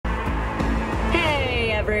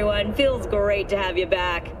everyone. Feels great to have you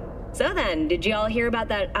back. So then, did you all hear about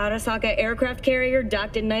that Arasaka aircraft carrier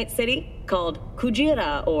docked in Night City? Called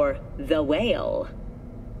Kujira, or the Whale.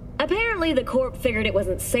 Apparently, the Corp figured it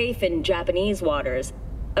wasn't safe in Japanese waters.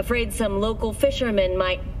 Afraid some local fishermen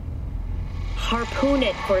might harpoon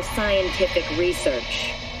it for scientific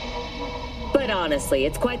research. But honestly,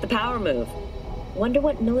 it's quite the power move. Wonder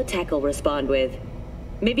what Militech will respond with.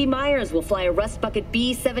 Maybe Myers will fly a Rust Bucket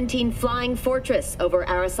B-17 Flying Fortress over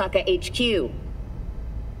Arasaka HQ.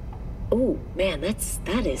 Oh, man,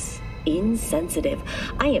 that is insensitive.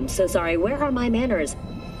 I am so sorry. Where are my manners?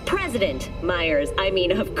 President Myers. I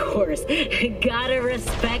mean, of course. Gotta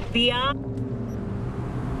respect the op.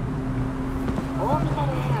 オービタ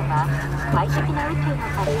ルエアは快適な宇宙の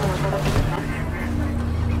旅をお届けします。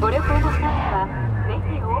ご旅行の際はぜ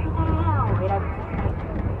ひオービタルエアをお選びください。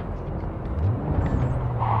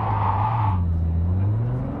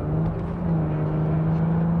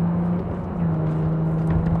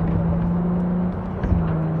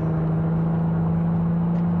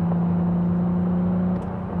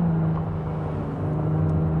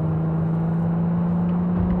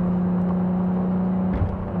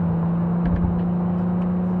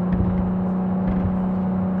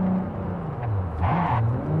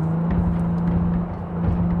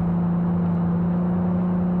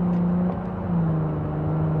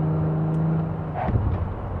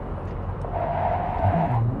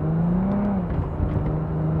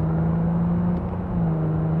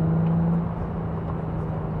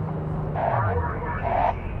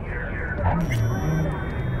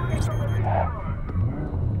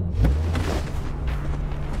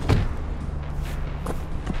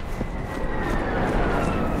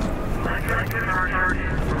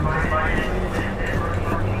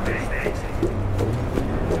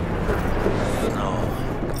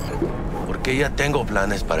Ya tengo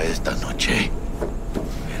planes para esta noche.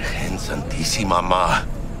 Virgen Santísima, ma.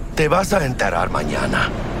 Te vas a enterar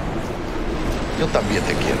mañana. Yo también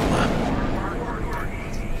te quiero, ma.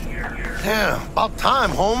 Damn, about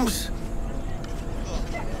time, Holmes.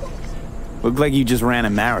 Looked like you just ran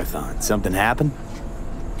a marathon. Something happened?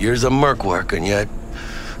 Years of merc work, and yet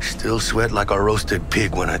still sweat like a roasted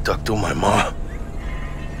pig when I talk to my ma.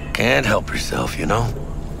 Can't help herself, you know?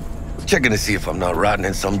 Checking to see if I'm not rotting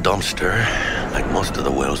in some dumpster, like most of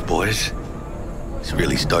the Wells boys. It's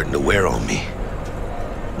really starting to wear on me.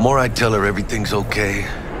 More I tell her everything's okay,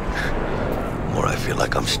 more I feel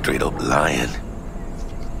like I'm straight up lying.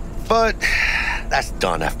 But that's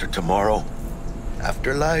done after tomorrow.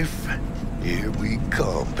 Afterlife, here we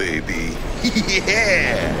come, baby.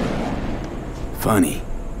 Yeah! Funny.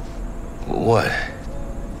 What?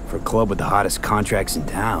 For a club with the hottest contracts in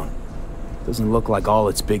town. Doesn't look like all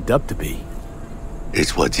it's bigged up to be.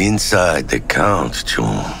 It's what's inside that counts,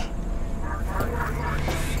 Chum.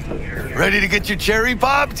 Ready to get your cherry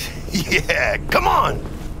popped? Yeah, come on!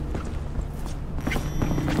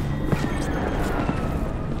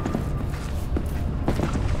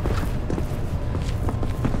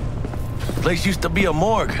 Place used to be a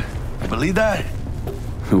morgue. You believe that?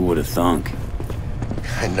 Who would have thunk?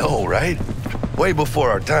 I know, right? Way before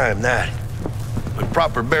our time, that. But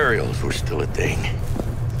proper burials were still a thing.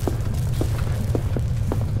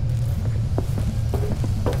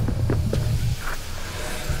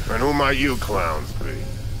 And who might you clowns be?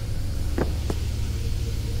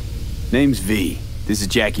 Name's V. This is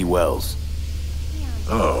Jackie Wells.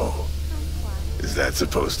 Oh. Is that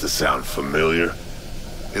supposed to sound familiar?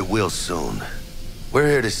 It will soon. We're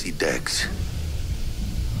here to see Dex.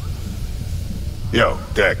 Yo,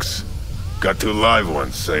 Dex. Got two live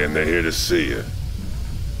ones saying they're here to see you.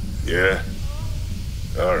 Yeah?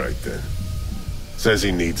 Alright then. Says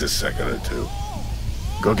he needs a second or two.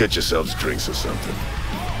 Go get yourselves drinks or something.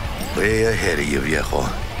 Way ahead of you, viejo.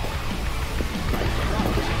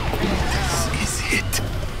 This is it.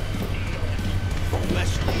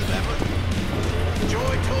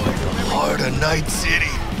 Heart of Night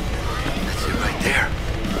City. That's it right there.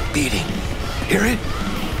 Beating. Hear it?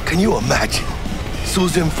 Can you imagine?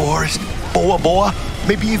 Susan Forrest, Boa Boa,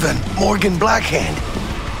 maybe even Morgan Blackhand.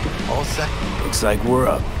 All set. Looks like we're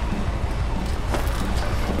up.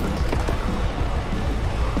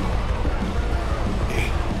 Hey,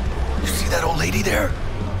 you see that old lady there?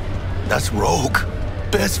 That's Rogue.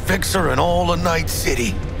 Best fixer in all of Night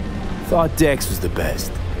City. Thought Dex was the best.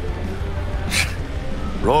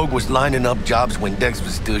 Rogue was lining up jobs when Dex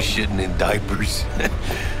was still shitting in diapers.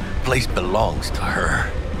 Place belongs to her.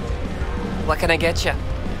 What can I get you?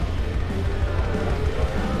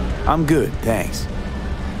 I'm good, thanks.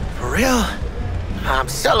 For real? I'm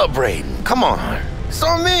celebrating. Come on. It's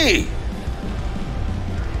on me.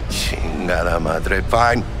 Chingada madre.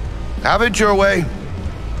 Fine. Have it your way.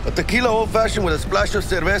 A tequila old-fashioned with a splash of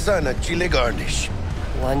cerveza and a chile garnish.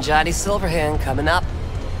 One Johnny Silverhand coming up.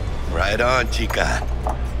 Right on, chica.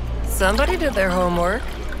 Somebody did their homework.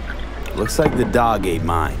 Looks like the dog ate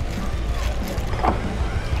mine.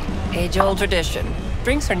 Age-old tradition.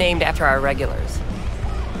 Drinks are named after our regulars.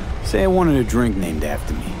 Say I wanted a drink named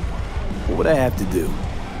after me. What would I have to do?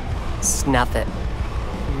 Snuff it.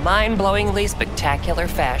 Mind-blowingly spectacular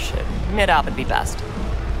fashion. Mid-op would be best.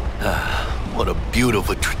 What a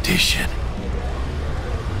beautiful tradition.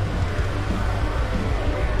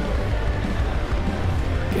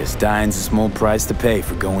 Guess dying's a small price to pay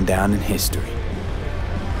for going down in history.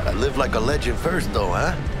 Gotta live like a legend first, though,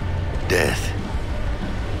 huh? Death.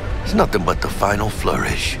 It's nothing but the final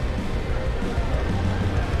flourish.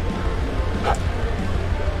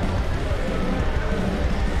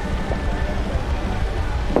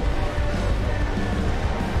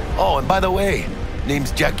 Oh, and by the way,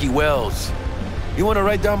 name's Jackie Wells. You want to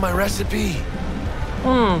write down my recipe?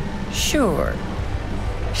 Sure.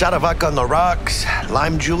 Shot of vodka on the rocks,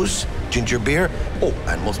 lime juice, ginger beer. Oh,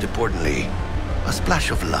 and most importantly, a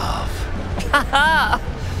splash of love.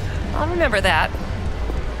 I'll remember that.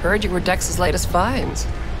 Heard you were Dex's latest finds.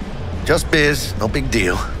 Just biz, no big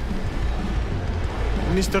deal.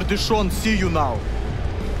 Mr. Dishon, see you now.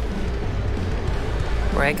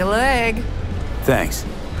 Break a leg. Thanks.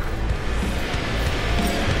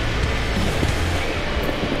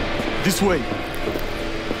 This way.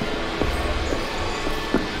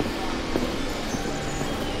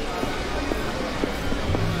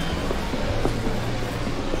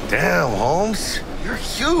 Damn, Holmes. You're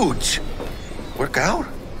huge. Work out?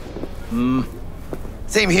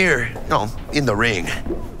 Same here. No, in the ring.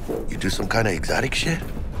 You do some kind of exotic shit?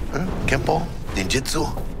 Huh? Kempo?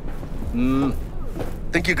 Ninjutsu?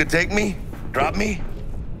 Think you could take me? Drop me?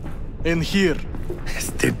 In here.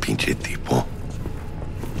 Este pinche tipo.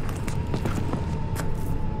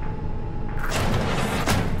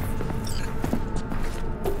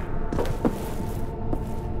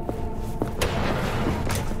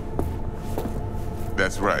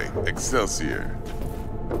 That's right, Excelsior.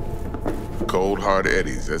 Cold hard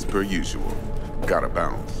eddies as per usual. Gotta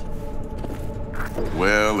bounce.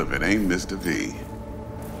 Well, if it ain't Mr. V.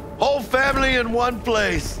 Whole family in one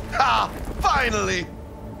place. Ha! Finally!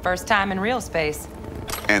 First time in real space.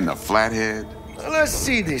 And the flathead? Let's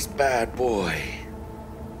see this bad boy.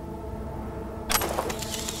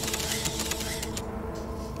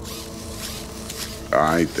 All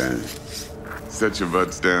right then. Set your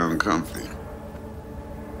butts down comfy.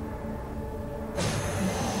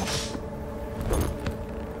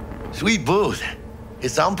 Sweet booth.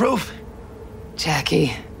 It's soundproof?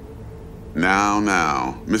 Jackie. Now,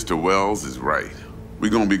 Mr. Wells is right. We're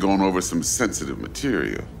gonna be going over some sensitive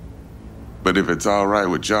material. But if it's all right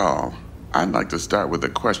with y'all, I'd like to start with a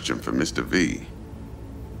question for Mr. V.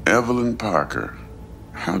 Evelyn Parker,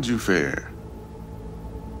 how'd you fare?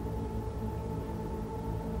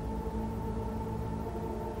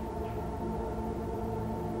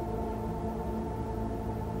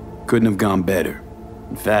 Couldn't have gone better.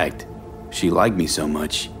 In fact, she liked me so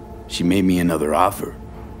much, she made me another offer.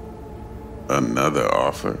 Another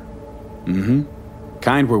offer? Mm-hmm.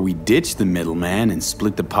 Kind where we ditch the middleman and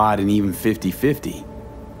split the pot in even 50-50.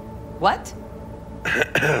 What?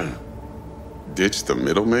 Ditch the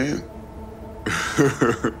middleman?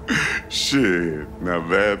 Shit, now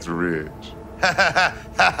that's rich.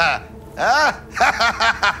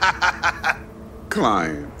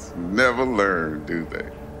 Clients never learn, do they?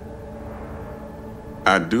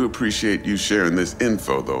 I do appreciate you sharing this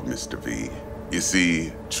info, though, Mr. V. You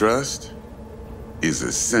see, trust is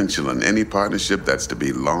essential in any partnership that's to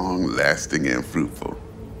be long-lasting and fruitful.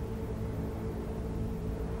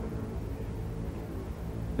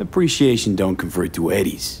 Appreciation don't convert to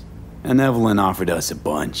eddies, and Evelyn offered us a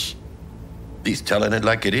bunch. He's telling it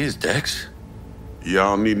like it is, Dex.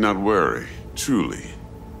 Y'all need not worry. Truly,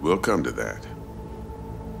 we'll come to that.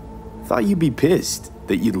 Thought you'd be pissed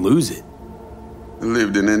that you'd lose it. I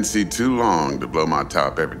lived in NC too long to blow my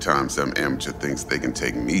top every time some amateur thinks they can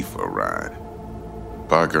take me for a ride.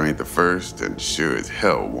 Parker ain't the first, and sure as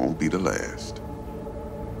hell won't be the last.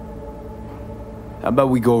 How about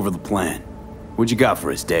we go over the plan? What you got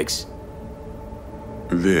for us, Dex?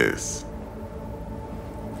 This.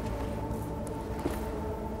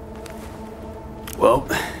 Well,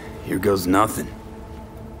 here goes nothing.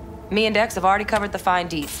 Me and Dex have already covered the fine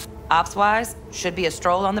deeds. Ops-wise, should be a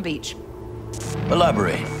stroll on the beach.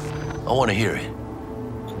 Elaborate. I want to hear it.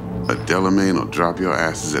 A Delamain will drop your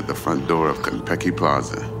asses at the front door of Konpeki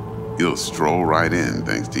Plaza. You'll stroll right in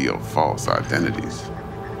thanks to your false identities.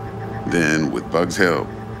 Then, with Bug's help,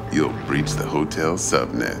 you'll breach the hotel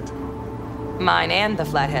subnet. Mine and the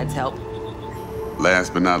Flathead's help.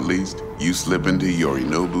 Last but not least, you slip into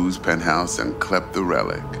Yorinobu's penthouse and clep the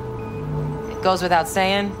relic. It goes without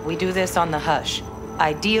saying, we do this on the hush.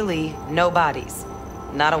 Ideally, no bodies.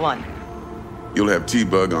 Not a one. You'll have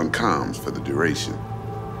T-Bug on comms for the duration.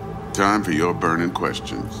 Time for your burning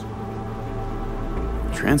questions.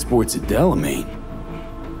 Transport to Delamain.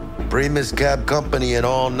 Primus Cab Company in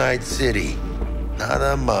All Night City.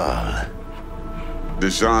 Nada mal.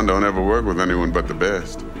 Deshaun don't ever work with anyone but the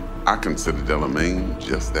best. I consider Delamain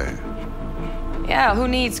just that. Yeah, who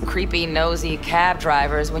needs creepy, nosy cab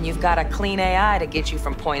drivers when you've got a clean AI to get you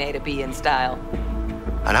from point A to B in style?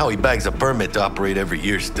 And how he bags a permit to operate every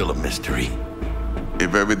year is still a mystery.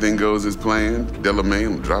 If everything goes as planned,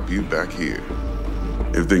 Delamain will drop you back here.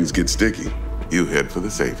 If things get sticky, you head for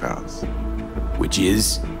the safe house. Which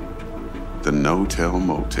is? The no-tell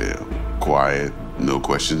motel. Quiet, no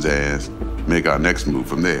questions asked. Make our next move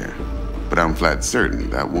from there. But I'm flat certain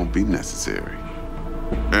that won't be necessary.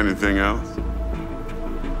 Anything else?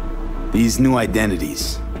 These new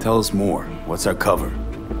identities. Tell us more. What's our cover?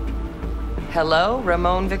 Hello,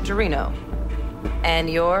 Ramon Victorino. And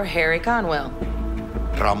you're Harry Conwell.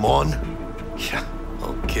 Ramon? Yeah,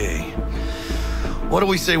 okay. What do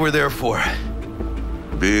we say we're there for?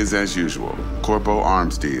 Biz as usual. Corpo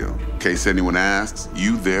arms deal. In case anyone asks,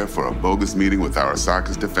 you there for a bogus meeting with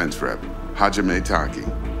Arasaka's defense rep, Hajime Taki.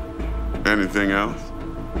 Anything else?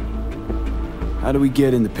 How do we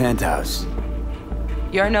get in the penthouse?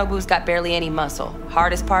 Yorinobu's got barely any muscle.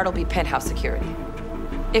 Hardest part will be penthouse security.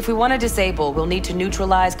 If we want to disable, we'll need to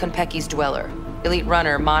neutralize Konpeki's dweller. Elite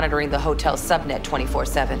runner monitoring the hotel subnet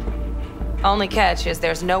 24/7. Only catch is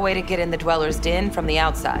there's no way to get in the dweller's den from the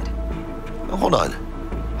outside. Hold on.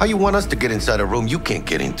 How you want us to get inside a room you can't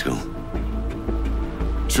get into?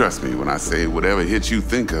 Trust me when I say whatever hit you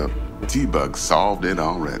think of, T-Bug solved it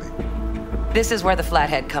already. This is where the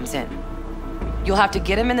Flathead comes in. You'll have to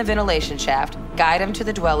get him in the ventilation shaft, guide him to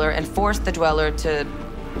the dweller, and force the dweller to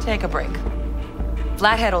take a break.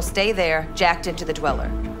 Flathead will stay there, jacked into the dweller.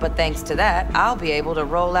 But thanks to that, I'll be able to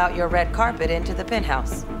roll out your red carpet into the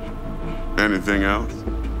penthouse. Anything else?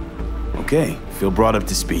 Okay, feel brought up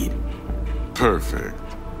to speed. Perfect.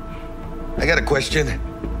 I got a question.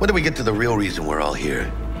 When do we get to the real reason we're all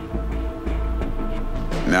here?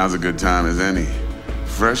 Now's a good time as any.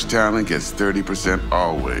 Fresh talent gets 30%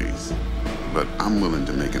 always. But I'm willing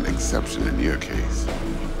to make an exception in your case.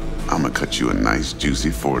 I'm gonna cut you a nice juicy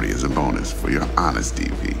 40 as a bonus for your honesty,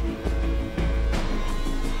 V.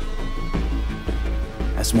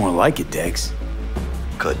 That's more like it, Dex.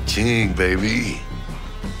 Ka-ching, baby.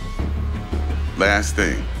 Last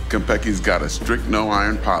thing, Konpeki's got a strict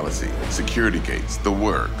no-iron policy, security gates, the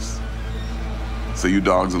works. So you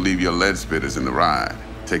dogs will leave your lead spitters in the ride.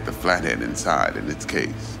 Take the Flathead inside in its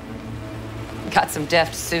case. Got some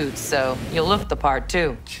deft suits, so you'll look the part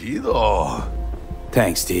too. Chido.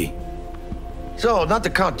 Thanks, T. So, not to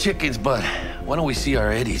count chickens, but why don't we see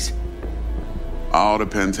our Eddies? All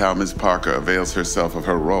depends how Miss Parker avails herself of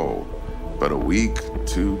her role. But a week,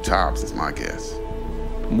 2 tops is my guess.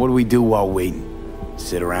 What do we do while waiting?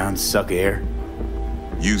 Sit around, suck air?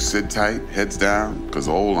 You sit tight, heads down, cause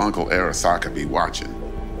old Uncle Arasaka be watching.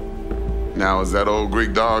 Now, as that old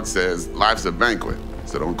Greek dog says, life's a banquet,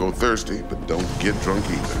 so don't go thirsty, but don't get drunk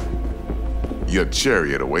either. Your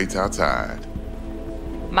chariot awaits outside.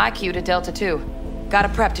 My cue to Delta 2. Gotta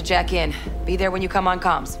prep to jack in. Be there when you come on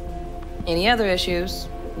comms. Any other issues,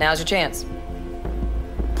 now's your chance.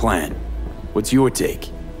 Plan. What's your take?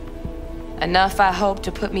 Enough, I hope,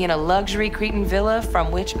 to put me in a luxury Cretan villa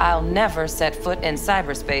from which I'll never set foot in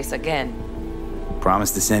cyberspace again.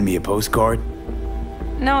 Promise to send me a postcard?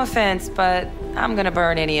 No offense, but I'm gonna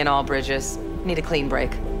burn any and all bridges. Need a clean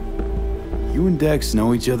break. You and Dex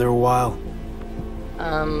know each other a while?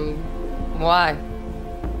 Why?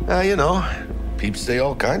 You know, peeps say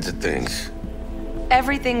all kinds of things.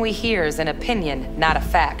 Everything we hear is an opinion, not a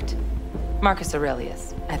fact. Marcus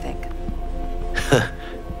Aurelius, I think.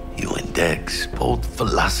 You and Dex, both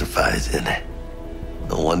philosophizing.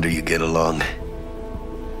 No wonder you get along.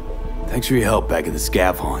 Thanks for your help back at the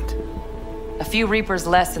scav haunt. A few Reapers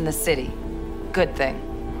less in the city. Good thing.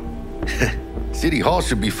 City Hall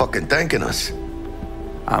should be fucking thanking us.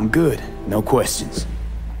 I'm good. No questions.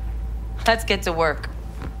 Let's get to work.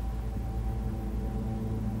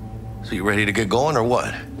 So you ready to get going or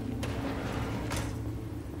what?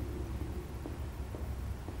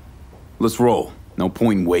 Let's roll. No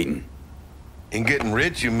point in waiting. In getting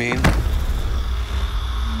rich, you mean?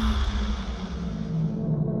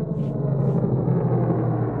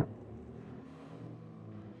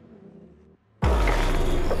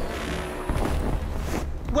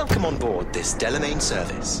 Welcome on board this Delamain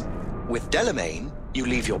service. With Delamain, you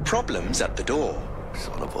leave your problems at the door.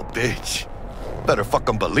 Son of a bitch. Better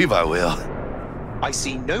fucking believe I will. I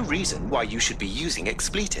see no reason why you should be using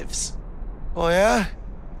expletives. Oh, yeah?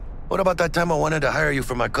 What about that time I wanted to hire you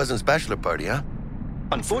for my cousin's bachelor party, huh?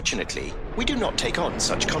 Unfortunately, we do not take on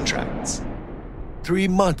such contracts. 3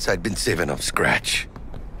 months I'd been saving up scratch.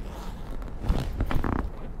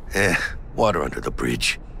 Water under the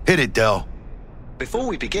bridge. Hit it, Del. Before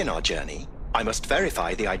we begin our journey, I must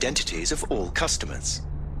verify the identities of all customers.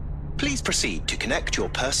 Please proceed to connect your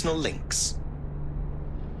personal links.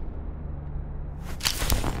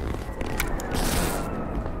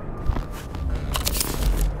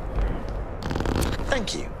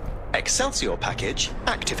 Thank you. Excelsior package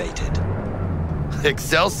activated.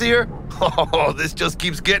 Excelsior? Oh, this just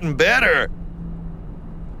keeps getting better.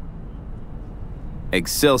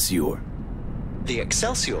 Excelsior. The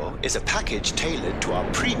Excelsior is a package tailored to our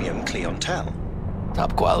premium clientele.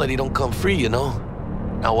 Top quality don't come free, you know.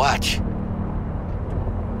 Now watch.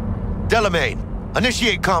 Delamain,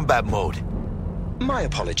 initiate combat mode. My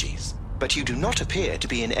apologies, but you do not appear to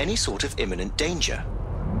be in any sort of imminent danger.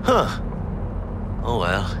 Huh. Oh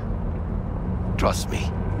well. Trust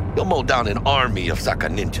me, you'll mow down an army of Saka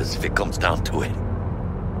ninjas if it comes down to it.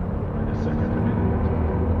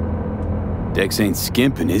 Dex ain't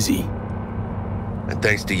skimping, is he? And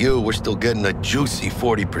thanks to you, we're still getting a juicy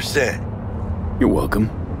 40%. You're welcome.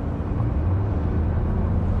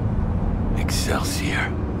 Excelsior.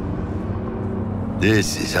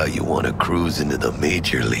 This is how you want to cruise into the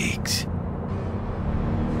major leagues.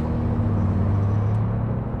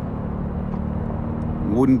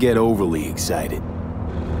 Wouldn't get overly excited.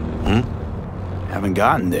 Haven't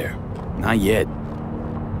gotten there. Not yet.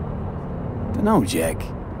 Dunno, Jack.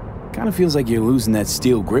 Kinda feels like you're losing that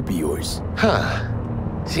steel grip of yours. Huh.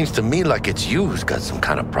 Seems to me like it's you who's got some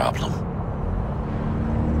kind of problem.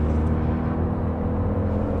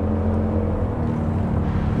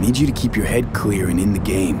 Need you to keep your head clear and in the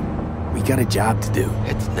game. We got a job to do.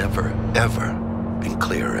 It's never, ever been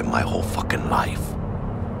clearer in my whole fucking life.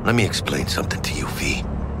 Let me explain something to you, V.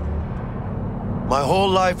 My whole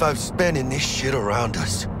life I've spent in this shit around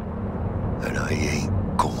us. And I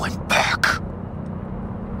ain't going back.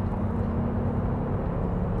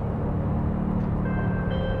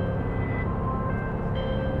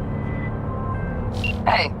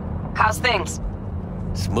 Hey, how's things?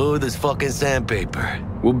 Smooth as fucking sandpaper.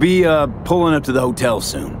 We'll be, pulling up to the hotel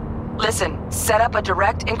soon. Listen, set up a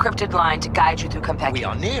direct encrypted line to guide you through Konpeki. We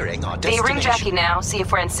are nearing our Can you destination. ring Jackie now, see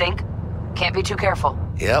if we're in sync? Can't be too careful.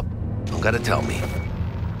 Yep. Don't gotta tell me.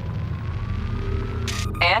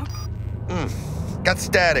 And? Got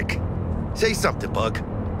static. Say something, Bug.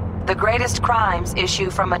 The greatest crimes issue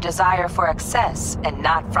from a desire for excess and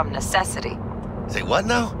not from necessity. Say what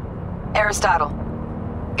now? Aristotle.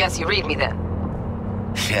 Guess you read me then.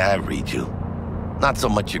 Yeah, I read you. Not so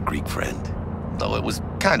much your Greek friend. Though it was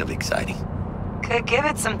kind of exciting. Could give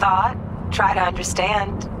it some thought. Try to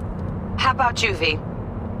understand. How about you, V?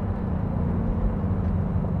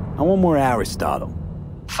 I want more Aristotle.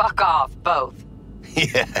 Fuck off, both.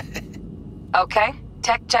 Yeah. Okay,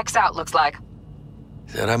 tech checks out, looks like.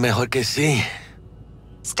 Será mejor que sí.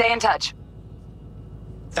 Stay in touch.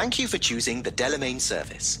 Thank you for choosing the Delamain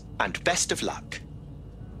service, and best of luck.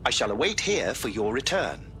 I shall await here for your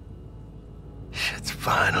return. Shit's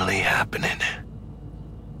finally happening.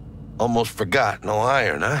 Almost forgot, no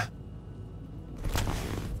iron, huh?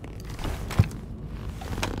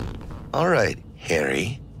 All right,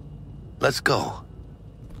 Harry. Let's go.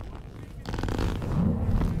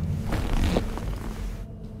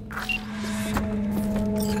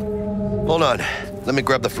 Hold on. Let me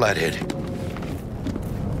grab the flathead.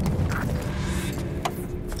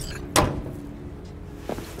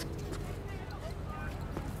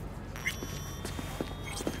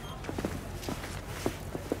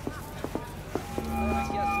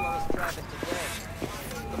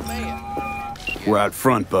 We're out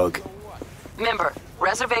front, Bug. Member,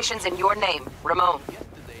 reservations in your name, Ramon.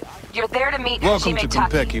 You're there to meet Welcome Hajime to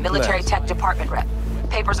Taki, Konpeki military Plaza. tech department rep.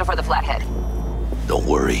 Papers are for the Flathead. Don't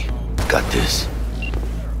worry. Got this.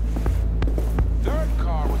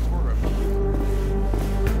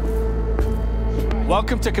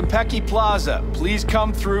 Welcome to Konpeki Plaza. Please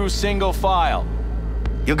come through single file.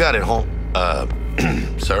 You got it, home.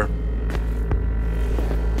 Sir?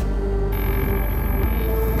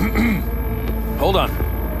 Hold on.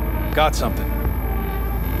 Got something.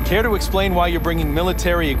 Care to explain why you're bringing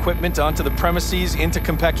military equipment onto the premises into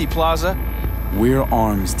Konpeki Plaza? We're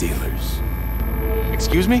arms dealers.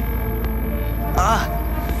 Excuse me?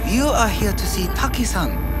 You are here to see Taki-san,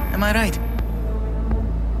 am I right?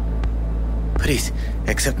 Please,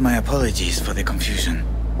 accept my apologies for the confusion.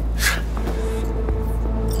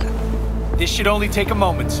 This should only take a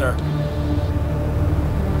moment, sir.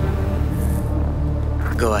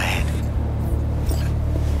 Go ahead.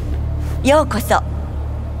 Yokoso.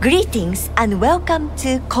 Greetings and welcome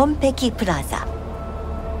to Konpeki Plaza.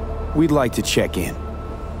 We'd like to check in.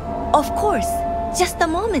 Of course. Just a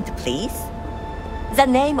moment, please. The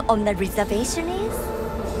name on the reservation is?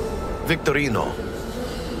 Victorino.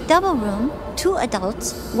 Double room, 2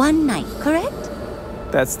 adults, 1 night, correct?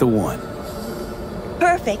 That's the one.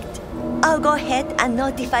 Perfect. I'll go ahead and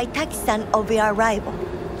notify Taki-san of your arrival.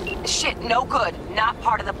 Shit, no good. Not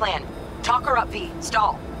part of the plan. Talk her up, V.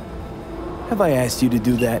 Stall. Have I asked you to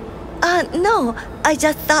do that? No. I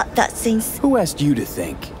just thought that since... Who asked you to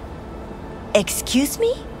think? Excuse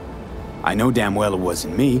me? I know damn well it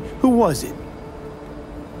wasn't me. Who was it?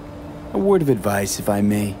 A word of advice, if I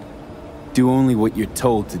may. Do only what you're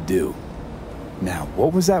told to do. Now,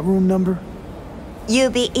 what was that room number? You'll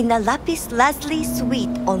be in the Lapis Lazuli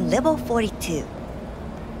suite on level 42.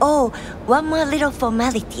 Oh, one more little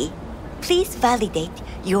formality. Please validate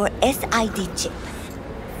your SID chip.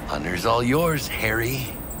 Honor's all yours, Harry.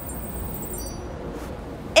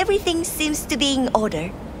 Everything seems to be in order.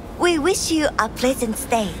 We wish you a pleasant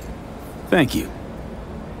stay. Thank you.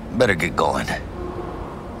 Better get going.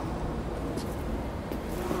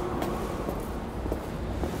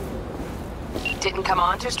 Didn't come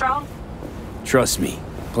on too strong? Trust me,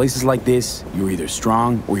 places like this, you're either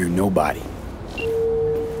strong or you're nobody.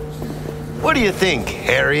 What do you think,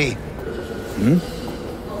 Harry?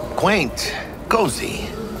 Quaint, cozy.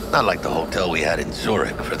 Not like the hotel we had in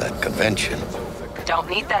Zurich for that convention. Don't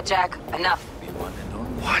need that, Jack. Enough.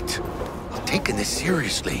 What? I'm taking this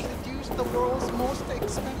seriously. The world's most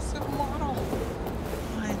expensive model.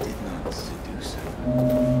 I did not seduce her.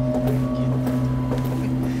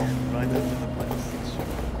 Right after the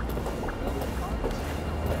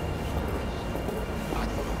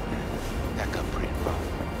that got pretty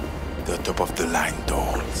rough. The top of the line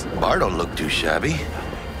dolls. Bar don't look too shabby.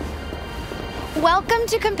 Welcome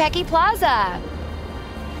to Konpeki Plaza.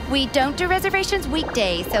 We don't do reservations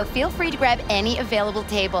weekdays, so feel free to grab any available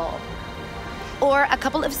table. Or a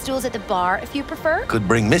couple of stools at the bar if you prefer. Could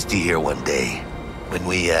bring Misty here one day when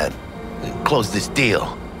we, close this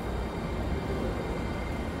deal.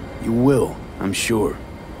 You will, I'm sure.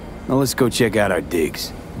 Now let's go check out our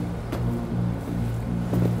digs.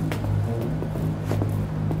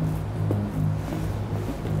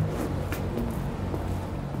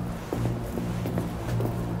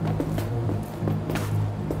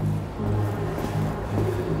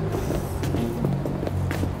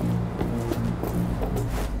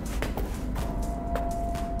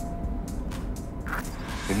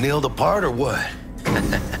 You nailed the part or what?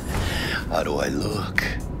 How do I look?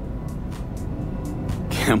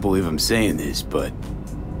 Can't believe I'm saying this, but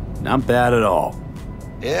not bad at all.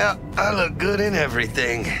 Yeah, I look good in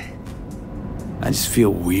everything. I just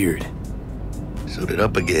feel weird. Suited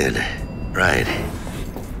up again. Right.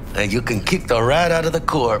 And you can kick the rat out of the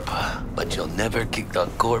corp, but you'll never kick the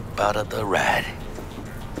corp out of the rat.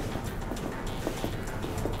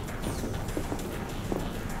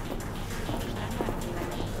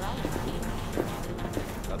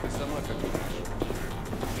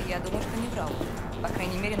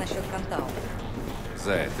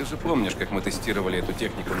 Зай, ты же помнишь, как мы тестировали эту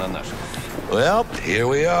технику на наших? Well, here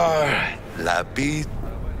we are. Lapis.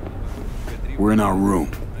 We're in our room.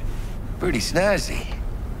 Pretty snazzy.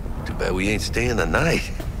 Too bad we ain't staying the night.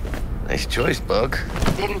 Nice choice, Bug.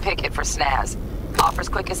 Didn't pick it for snaz. Offers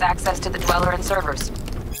quickest access to the Dweller and servers.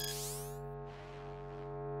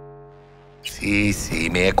 Sí,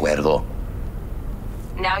 me acuerdo.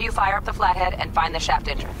 Now you fire up the flathead and find the shaft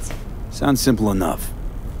entrance. Sounds simple enough.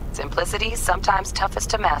 Simplicity, sometimes toughest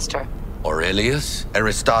to master. Aurelius?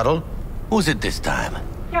 Aristotle? Who's it this time?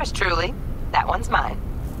 Yours truly. That one's mine.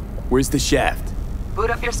 Where's the shaft? Boot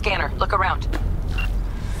up your scanner. Look around.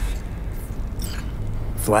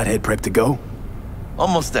 Flathead prep to go?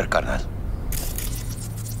 Almost there, carnal.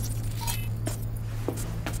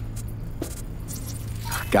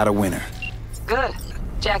 Got a winner. Good.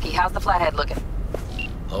 Jackie, how's the flathead looking?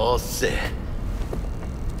 All set.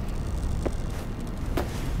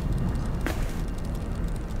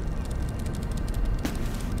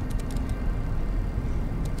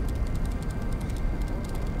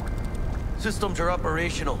 Systems are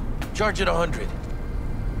operational. Charge at 100.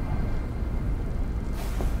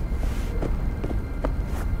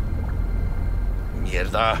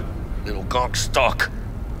 Mierda. Little gonk stuck.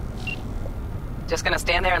 Just gonna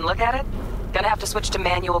stand there and look at it? Gonna have to switch to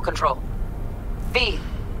manual control. V,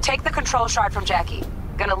 take the control shard from Jackie.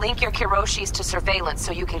 Gonna link your Kiroshis to surveillance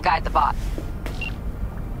so you can guide the bot.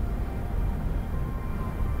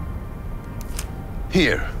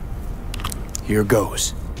 Here. Here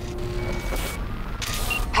goes.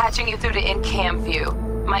 Patching you through to in-cam view.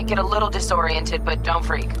 Might get a little disoriented, but don't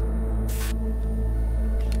freak.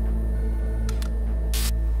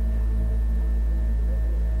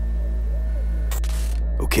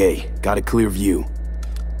 Okay, got a clear view.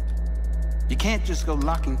 You can't just go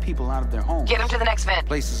locking people out of their homes. Get them to the next vent.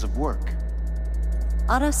 Places of work.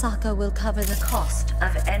 Arasaka will cover the cost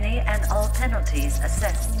of any and all penalties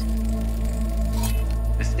assessed.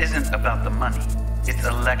 This isn't about the money. It's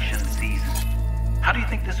election season. How do you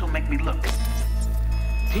think this will make me look?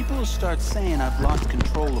 People will start saying I've lost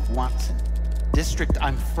control of Watson. District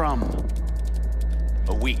I'm from.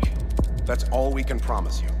 A week. That's all we can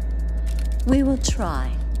promise you. We will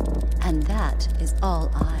try. And that is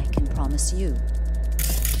all I can promise you.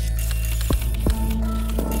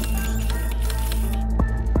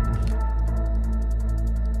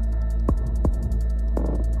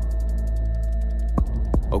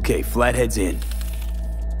 Okay, Flathead's in.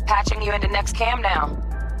 Patching you into next cam now.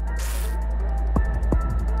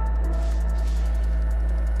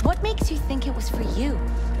 What makes you think it was for you?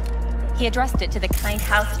 He addressed it to the kind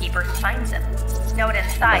housekeeper who finds him. Note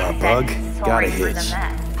inside said, Bug, got sorry a for hitch. the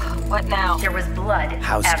mess. What now? There was blood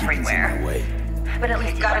Housekeeping's in everywhere. my way. But at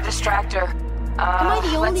least he Gotta distract her. Am I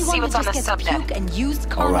the only let's see one what's that on just the gets subnet. puke and used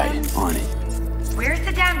condoms? All right, on it. Where's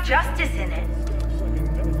the damn justice in it?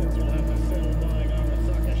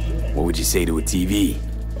 What would you say to a TV?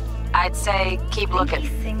 I'd say keep looking.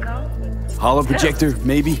 Single? Hollow projector,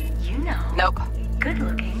 maybe? You know. Nope. Good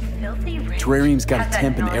looking, filthy rich. Terrarium's got Has a that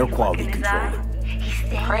temp and naughty air look quality in his controller. eye. He's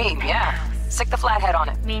staying Cream, in the yeah. house. Stick the flathead on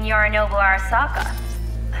it. Mean you're a noble Arasaka.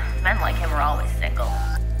 Men like him are always single.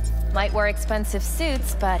 Might wear expensive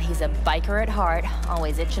suits, but he's a biker at heart,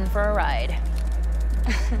 always itching for a ride.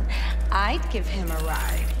 I'd give him a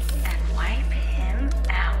ride. And wipe him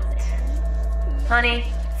out. Honey,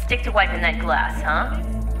 stick to wiping that glass, huh?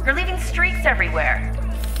 You're leaving streaks everywhere.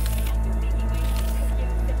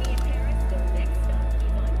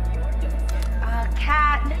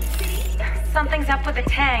 Cat, something's up with the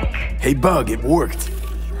tank. Hey, Bug, it worked.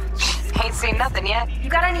 Ain't seen nothing yet. You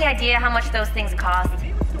got any idea how much those things cost?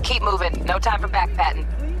 Keep moving. No time for backpatting.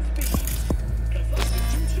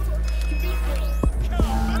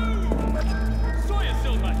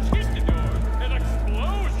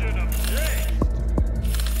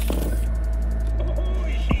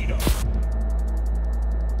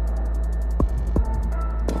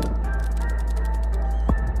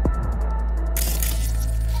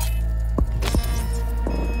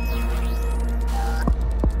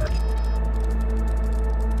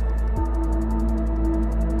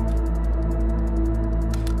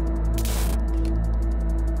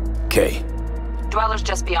 Okay. Dweller's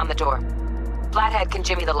just beyond the door. Flathead can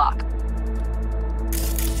jimmy the lock.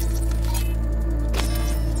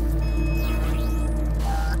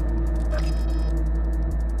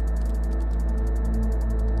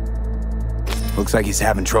 Looks like he's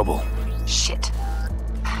having trouble. Shit.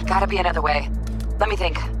 Gotta be another way. Let me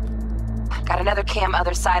think. Got another cam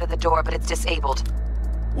other side of the door, but it's disabled.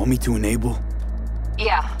 Want me to enable?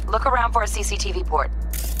 Yeah, look around for a CCTV port.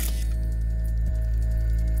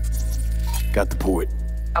 Got the port.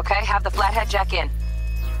 Okay, have the flathead jack in.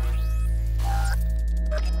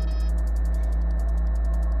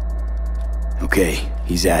 Okay,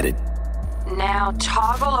 he's at it. Now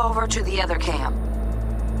toggle over to the other cam.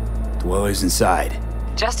 Dweller's inside.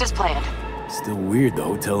 Just as planned. Still weird the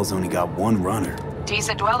hotel's only got one runner.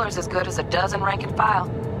 Decent Dweller's as good as a dozen rank and file.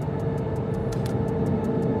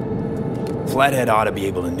 Flathead ought to be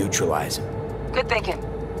able to neutralize him. Good thinking.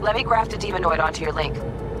 Let me graft a demonoid onto your link.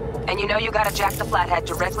 And you know you gotta jack the flathead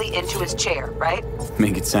directly into his chair, right?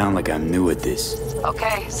 Make it sound like I'm new at this.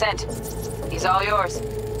 Okay, sent. He's all yours.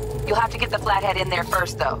 You'll have to get the flathead in there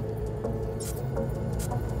first, though.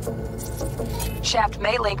 Shaft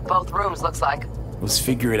may link both rooms, looks like. Let's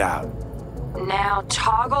figure it out. Now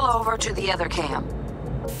toggle over to the other cam.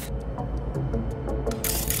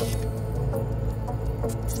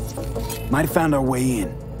 Might have found our way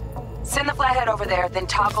in. Send the flathead over there, then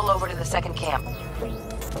toggle over to the second cam.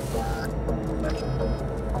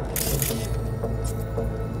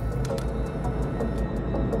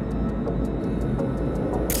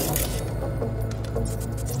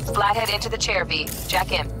 Flathead into the chair, V.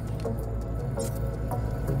 Jack in.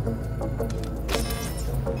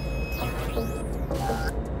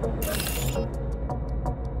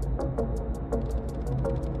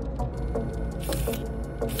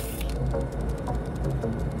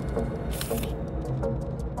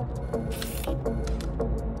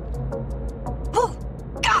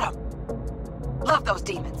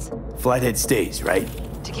 Flathead stays, right?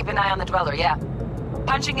 To keep an eye on the Dweller, yeah.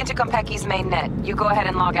 Punching into Konpeki's main net. You go ahead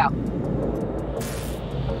and log out.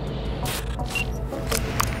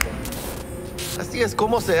 Así es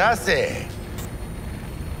como se hace.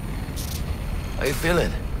 How you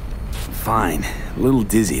feeling? Fine. A little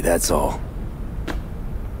dizzy, that's all.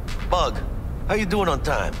 Bug, how you doing on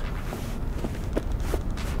time?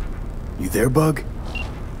 You there, Bug?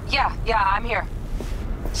 Yeah, I'm here.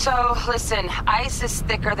 So, listen, ice is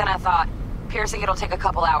thicker than I thought. Piercing it'll take a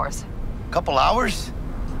couple hours. Couple hours?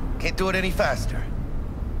 Can't do it any faster.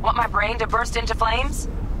 Want my brain to burst into flames?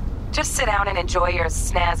 Just sit down and enjoy your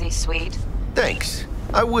snazzy sweet. Thanks.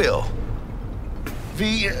 I will.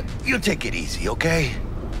 V, you take it easy, okay?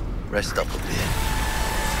 Rest up a bit.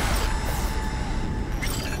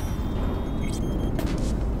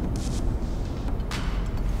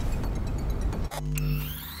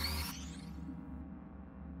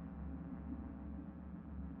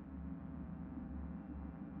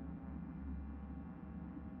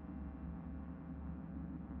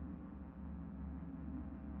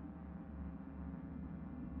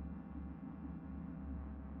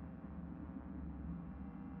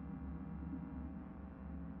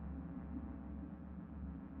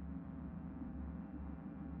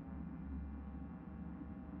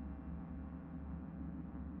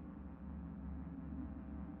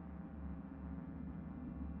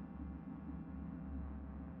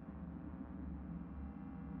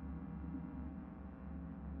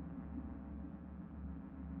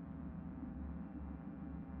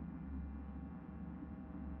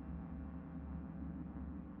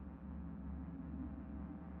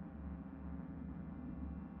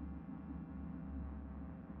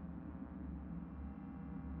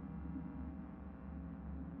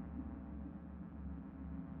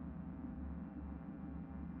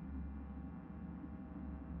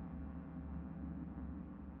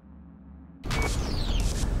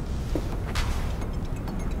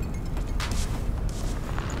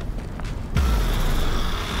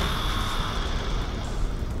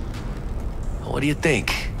 What do you think?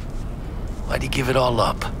 Why'd you give it all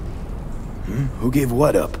up? Who gave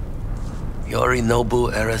what up?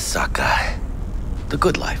 Yorinobu Arasaka. The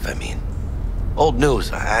good life, I mean. Old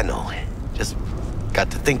news, I know. Just got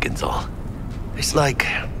to thinking's all. It's like,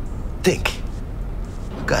 think.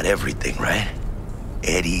 You got everything, right?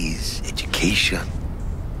 Eddie's, education.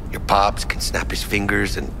 Your pops can snap his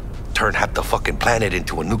fingers and turn half the fucking planet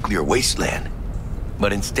into a nuclear wasteland.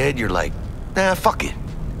 But instead, you're like, nah, fuck it.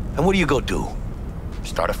 And what do you go do?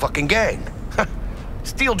 Start a fucking gang.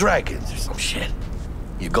 Steal dragons or some shit.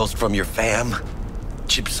 You ghost from your fam,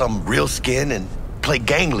 chip some real skin, and play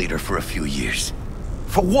gang leader for a few years.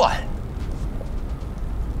 For what?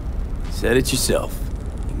 Said it yourself.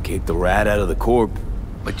 You can kick the rat out of the corp.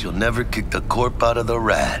 But you'll never kick the corp out of the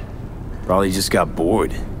rat. Probably just got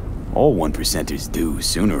bored. All 1%ers do,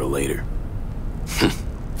 sooner or later.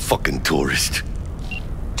 Fucking tourist.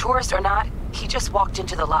 Tourist or not, he just walked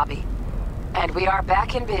into the lobby. And we are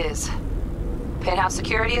back in biz. Penthouse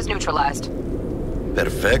security is neutralized.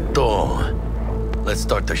 Perfecto. Let's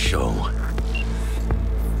start the show.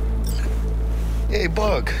 Hey,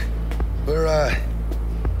 Bug. Were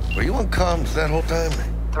you on comms that whole time?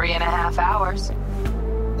 3.5 hours.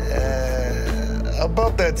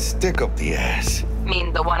 About that stick up the ass.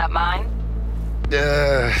 Mean the one up mine?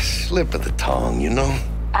 Slip of the tongue, you know?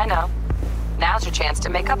 I know. Now's your chance to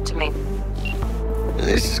make up to me.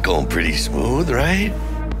 This is going pretty smooth, right?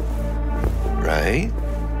 Right?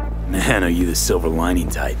 Man, are you the silver lining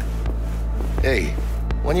type? Hey,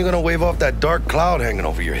 when you gonna wave off that dark cloud hanging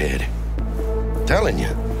over your head? I'm telling you,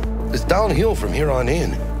 it's downhill from here on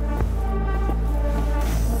in.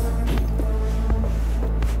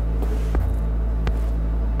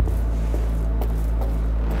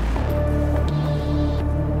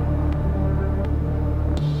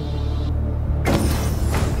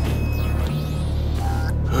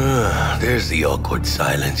 There's the awkward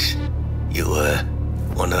silence. You,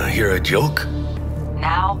 wanna hear a joke?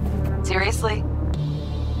 Now? Seriously?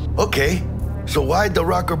 Okay, so why'd the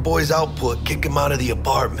Rocker Boy's output kick him out of the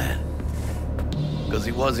apartment? Because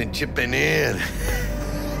he wasn't chipping in.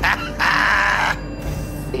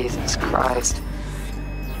 Jesus Christ.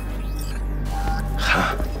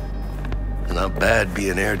 Huh. Not bad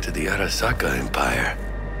being heir to the Arasaka Empire.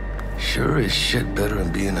 Sure as shit better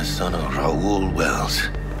than being a son of Raoul Wells.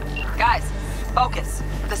 Guys, focus.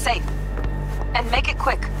 The safe. And make it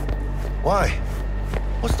quick. Why?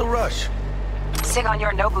 What's the rush? Sigon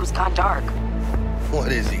Yorinobu's gone dark.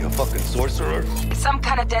 What is he, a fucking sorcerer? Some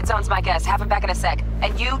kind of dead zone's my guess. Have him back in a sec.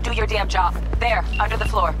 And you do your damn job. There, under the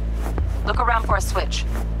floor. Look around for a switch.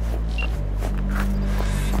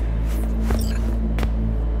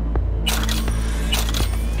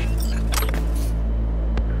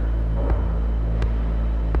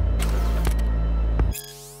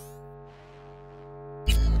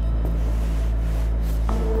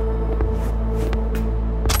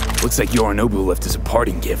 Looks like Yorinobu left us a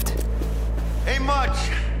parting gift. Ain't much,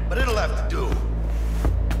 but it'll have to do.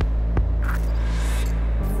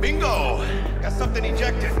 Bingo! Got something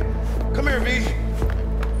ejected. Come here, V.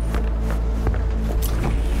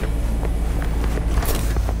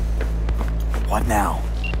 What now?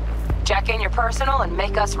 Jack in your personal and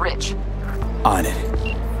make us rich. On it.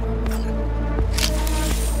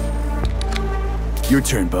 Your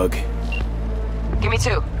turn, Bug. Give me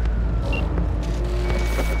 2.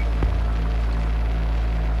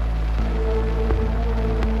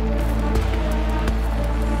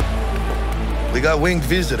 We got winged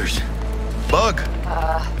visitors. Bug.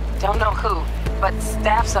 Don't know who, but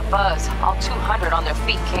staff's a buzz. All 200 on their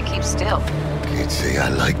feet can't keep still. Can't say I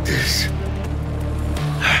like this.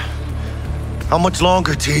 How much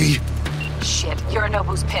longer, T? Shit,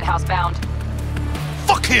 Yorinobu's penthouse bound.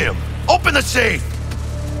 Fuck him! Open the safe!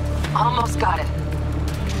 Almost got it.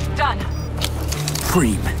 Done.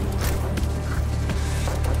 Cream.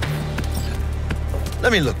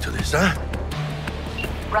 Let me look to this, huh?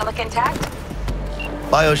 Relic intact?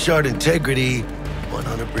 Bioshard integrity,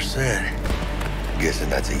 100%. Guessing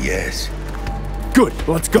that's a yes. Good,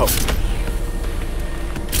 let's go.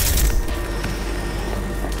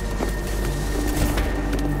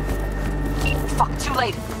 Fuck, too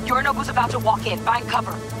late. Yorinobu's about to walk in. Find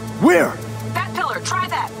cover. Where? That pillar, try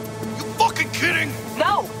that. You fucking kidding?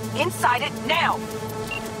 No! Inside it, now!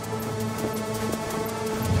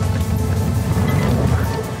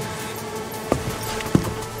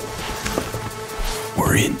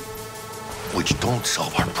 We're in. Which don't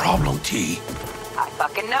solve our problem, T. I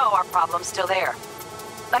fucking know our problem's still there.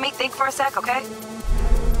 Let me think for a sec, okay?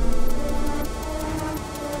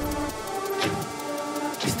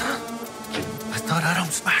 I thought Atom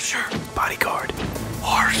Smasher. Bodyguard.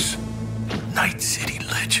 Horse. Night City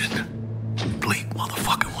legend. Bleak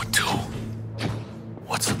motherfucking one too.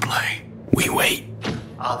 What's the play? We wait.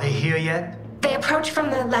 Are they here yet? They approach from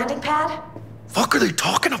the landing pad? Fuck are they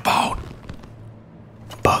talking about?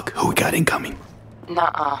 Bug, who we got incoming?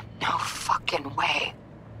 Nuh-uh. No fucking way.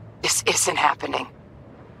 This isn't happening.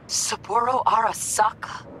 Saburo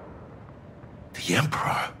Arasaka? The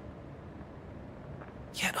Emperor.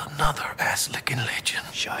 Yet another ass-licking legend.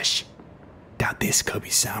 Shush. Doubt this could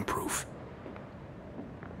be soundproof.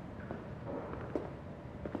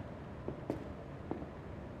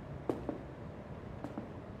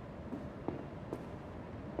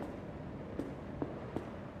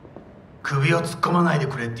首を突っ込まないで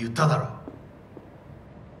くれって言っただろ。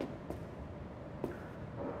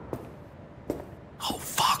Oh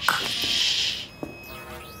fuck.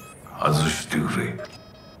 外してくれ。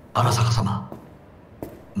荒坂様、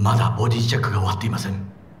まだボディチェックが終わっていません。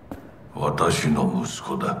私の息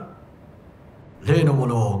子だ。例のも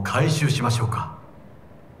のを回収しましょうか。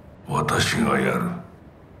私がやる。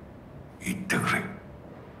言ってくれ。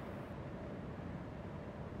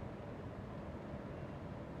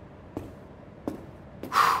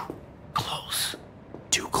Close.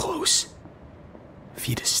 Too close. If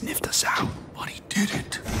he'd have sniffed us out. But he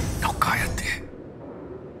didn't. No cállate.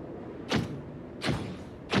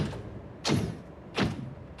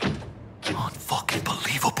 Unfucking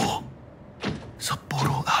believable.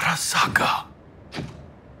 Saburo Arasaka.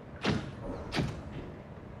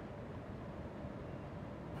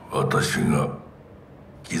私が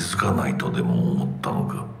気づかないとでも思ったの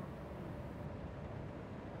か。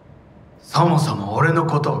そもそも俺の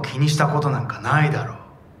ことを気にしたことなんかないだろう。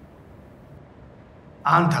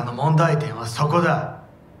あんたの問題点はそこだ。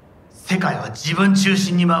世界は自分中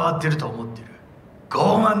心に回ってると思ってる。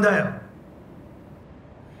傲慢だよ。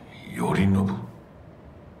頼信。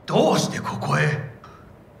どうしてここへ？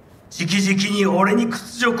直々に俺に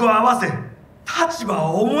屈辱を合わせ、立場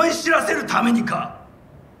を思い知らせるためにか。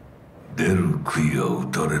出る杭が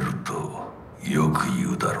打たれるとよく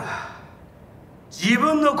言うだろう。自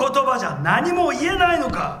分の言葉じゃ何も言えないの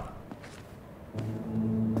か。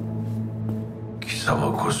貴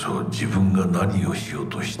様こそ自分が何をしよう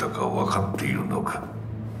としたか分かっているのか。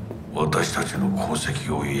私たちの功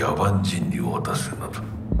績を野蛮人に渡すなど、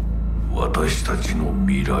私たちの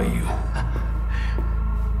未来を。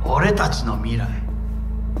俺たちの未来。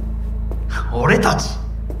俺たち。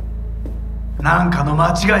なんかの間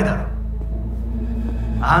違いだろ。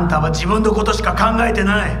あんたは自分のことしか考えて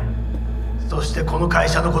ない。そしてこの会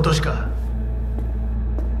社のことしか。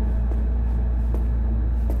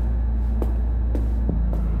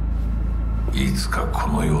いつかこ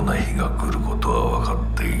のような日が来ることは分かっ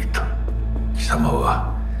ていた。貴様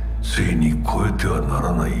はついに越えてはな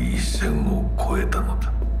らない一線を越えたの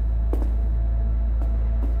だ。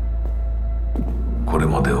これ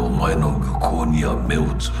までお前の愚行には目を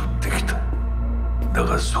つぶってきた。だ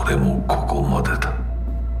がそれもここまでだ。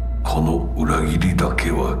この裏切りだ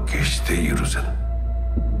けは決して許せぬ。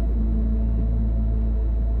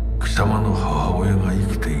貴様の母親が生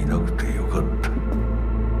きていなくてよかった。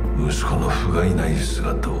息子の不甲斐ない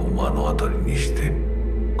姿を目の当たりにして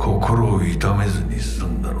心を痛めずに済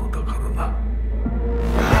んだのだからな。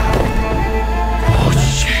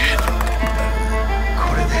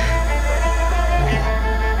これでもう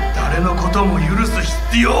誰のことも許す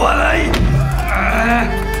必要はない。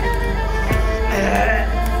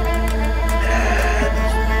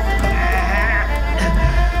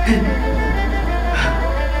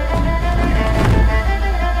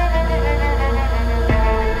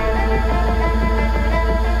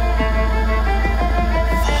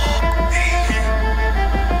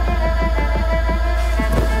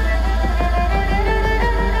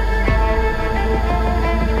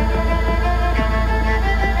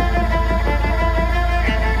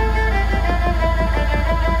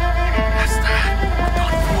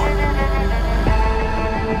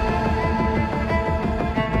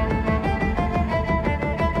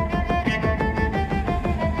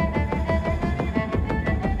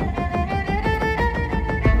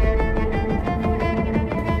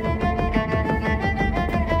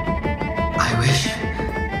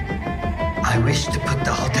I wish to put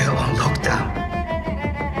the hotel on lockdown.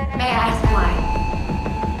 May I ask why?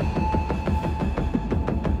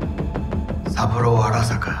 Saburo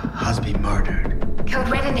Arasaka has been murdered. Code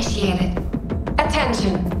Red initiated.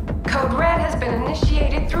 Attention! Code Red has been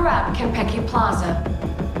initiated throughout Kenpeki Plaza.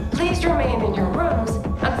 Please remain in your rooms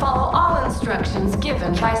and follow all instructions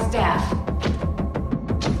given by staff.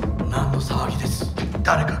 何の騒ぎです。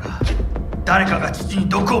誰かが父に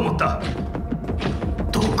毒を持った。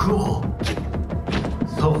毒を。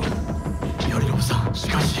そう。頼信さん、し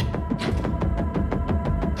かし。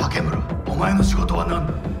竹村、お前の仕事は何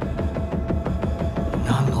だ。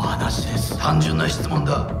何の話です。単純な質問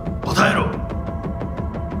だ。答えろ。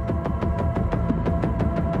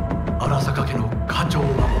荒坂家の家長を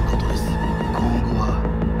守ることです。今後は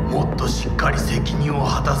もっとしっかり責任を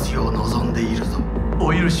果たすよう望んでいるぞ。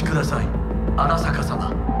お許しください、荒坂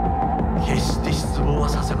様。決して失望は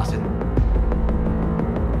させません。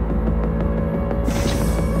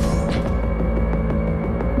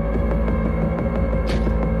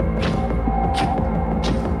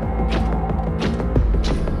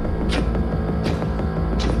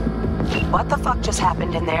What the fuck just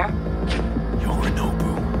happened in there?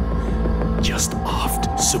 Yorinobu just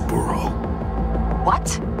offed Saburo. What?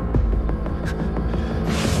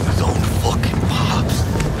 His own fucking pops.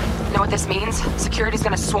 You know what this means? Security's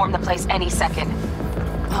gonna swarm the place any second.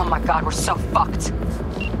 Oh my god, we're so fucked.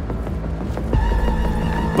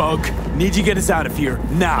 Bug, need you to get us out of here,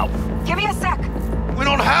 now. Give me a sec. We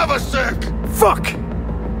don't have a sec. Fuck!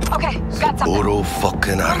 Okay, got something. Saburo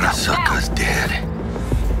fucking Arasaka's dead.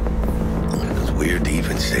 It's weird to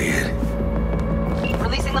even say it.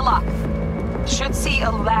 Releasing the lock. Should see a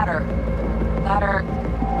ladder. Ladder.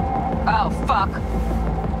 Oh, fuck.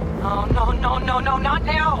 Oh, no, not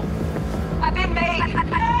now. I've been made.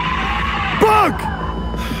 Bug!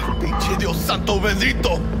 Pinche Dios santo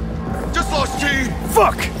bendito. Just lost key.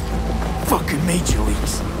 Fuck! Fucking major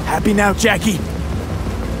leagues. Happy now, Jackie?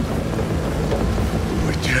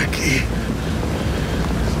 Poor Jackie.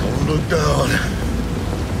 Don't look down.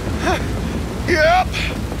 Yep.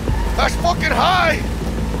 That's fucking high.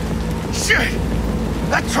 Shit.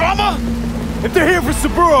 That trauma? If they're here for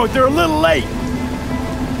Saburo, they're a little late.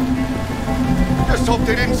 Just hope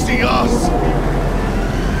they didn't see us.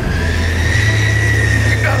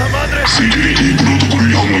 ¡Chingada madre! Security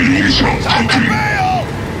protocol ¡Sácame!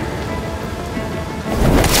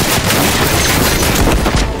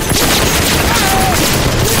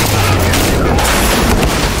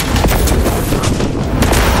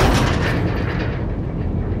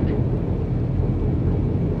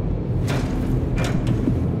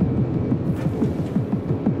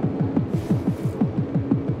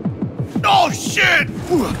 Oh, shit!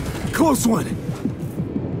 Close one.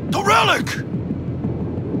 The relic!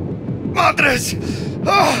 Madres!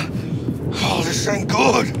 Oh, this ain't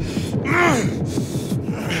good.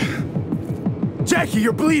 Jackie,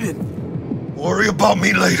 you're bleeding. Worry about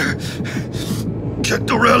me later. Check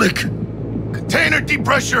the relic. Container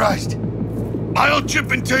depressurized.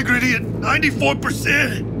 Biochip integrity at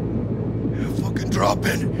 94%. Fucking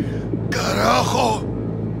dropping. Carajo.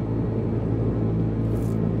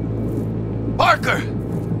 Parker!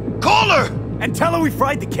 Call her! And tell her we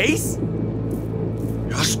fried the case?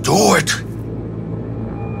 Just do it!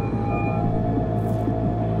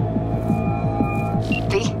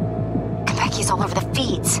 V? Kenpecki's all over the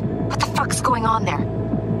feeds. What the fuck's going on there?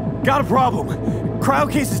 Got a problem.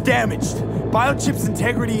 Cryo case is damaged. Biochip's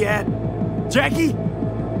integrity at... Jackie?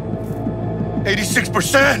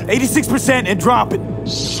 86%! 86% and dropping.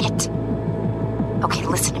 Shit. Okay,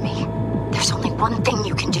 listen to me. There's only one thing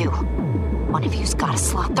you can do. One of you's gotta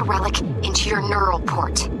slot the relic into your neural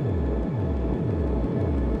port.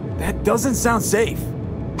 That doesn't sound safe.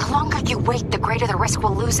 The longer you wait, the greater the risk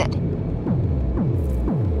we'll lose it.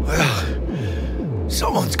 Well,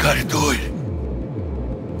 someone's gotta do it.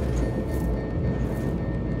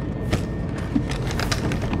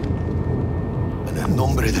 En el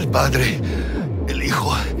nombre del Padre, del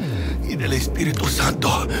Hijo y del Espíritu Santo.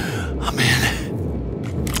 Amén.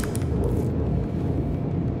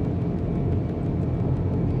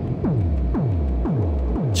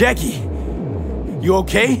 Jackie, you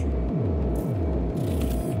okay?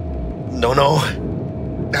 No.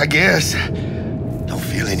 I guess. Don't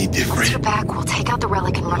feel any different. Once you're back, we'll take out the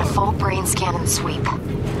relic and run a full brain scan and sweep.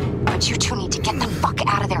 But you two need to get the fuck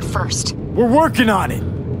out of there first. We're working on it.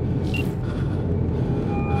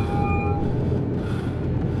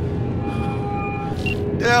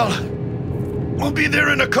 Del, we'll be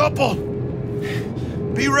there in a couple.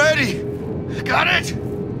 Be ready. Got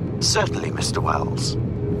it? Certainly, Mr. Wells.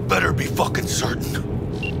 Better be fucking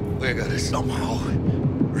certain. We gotta somehow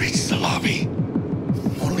reach the lobby.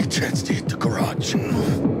 Only chance to hit the garage.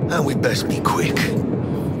 And we best be quick.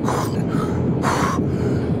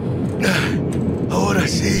 Ahora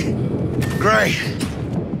sí. Great.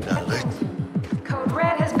 Now Code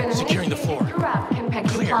Red has been securing the floor throughout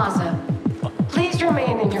Kentucky Plaza. Please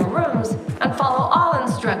remain in your rooms and follow all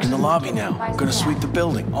instructions. In the lobby now. I'm gonna sweep the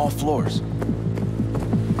building, all floors.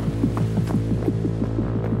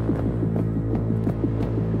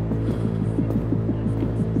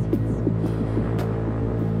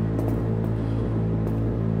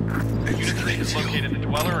 Located the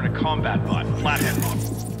Dweller and a combat bot, Flathead model.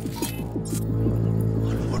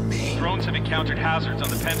 Drones have encountered hazards on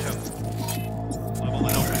the penthouse. Level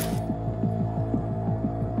out.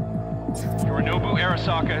 Yorinobu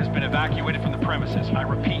Arasaka has been evacuated from the premises. I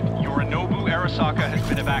repeat, Yorinobu Arasaka has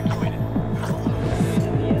been evacuated.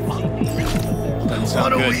 what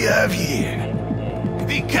do we have here?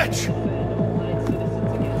 Big catch.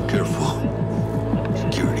 Careful.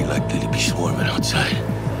 Security likely to be swarming outside.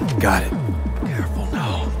 Got it. Careful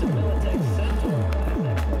now.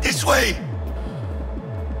 This way!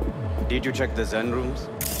 Did you check the Zen rooms?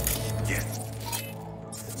 Yes.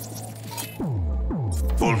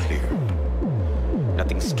 Full clear.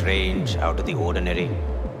 Nothing strange, out of the ordinary?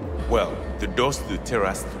 Well, the doors to the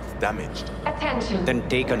terrace is damaged. Attention. Then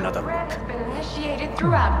take another Red look. has been initiated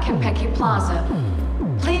throughout Kentucky Plaza.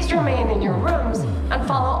 Please remain in your rooms and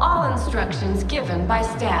follow all instructions given by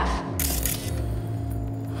staff.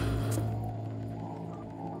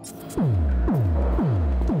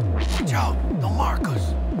 Watch out, don't mark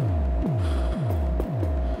us.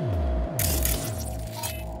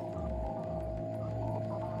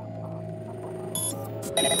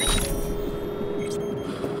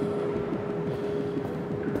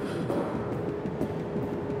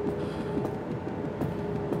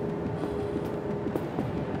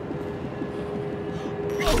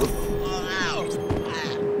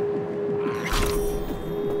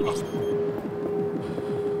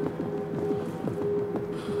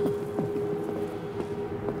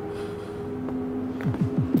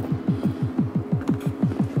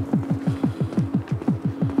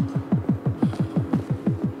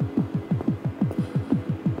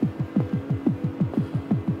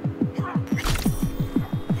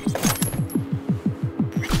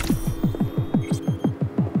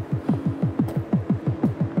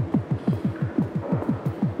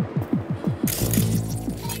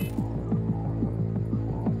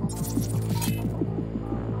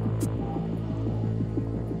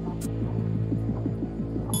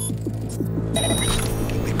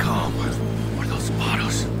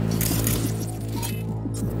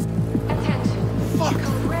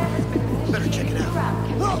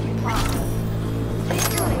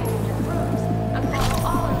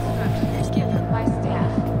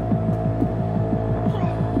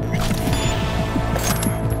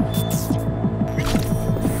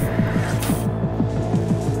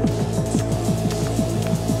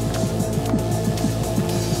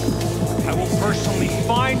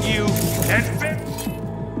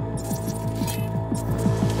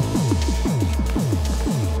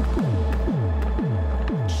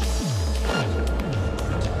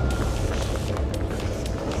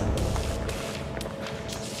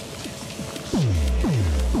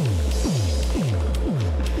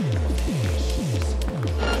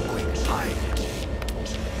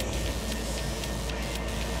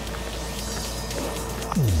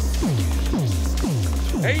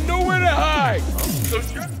 Ain't nowhere to hide. So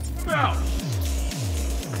shut your mouth.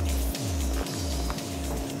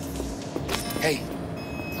 Hey,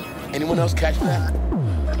 anyone else catch that?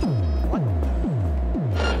 What?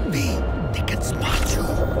 B, they can spot you.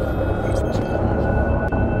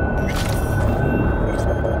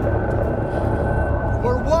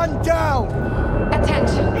 We're one down.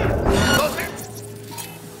 Attention.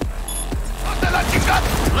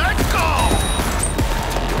 Let's go!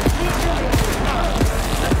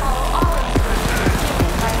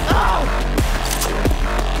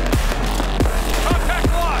 Contact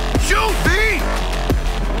lost. Shoot, B!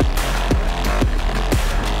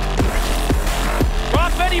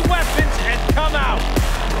 Drop any weapons and come out.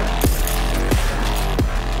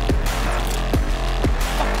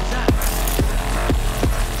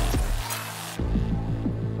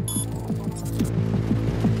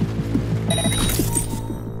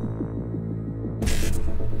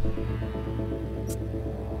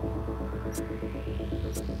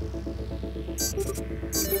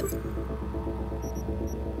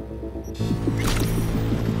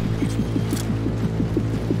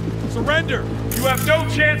 Surrender! You have no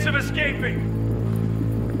chance of escaping!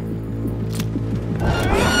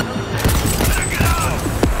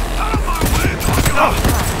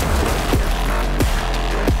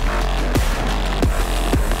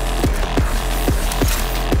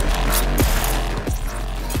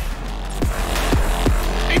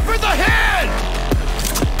 Aim for the head!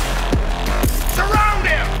 Surround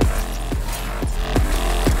him!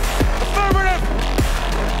 Affirmative!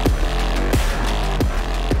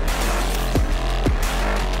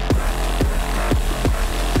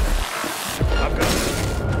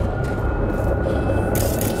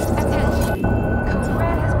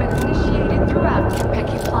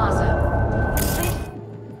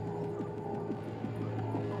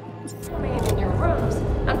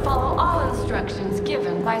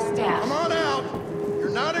 By staff. Come on out!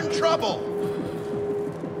 You're not in trouble!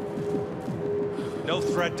 No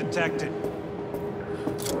threat detected.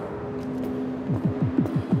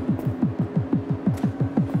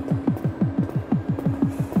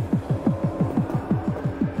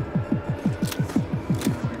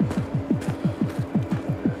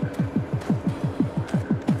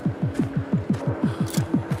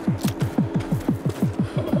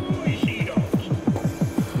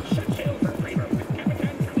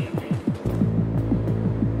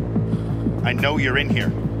 I know you're in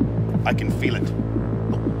here. I can feel it.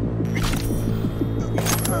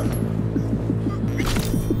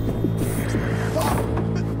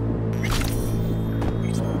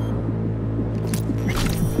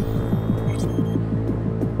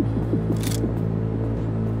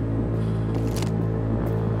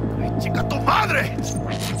 ¡Chica tu madre!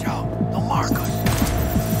 Chao, no marcos.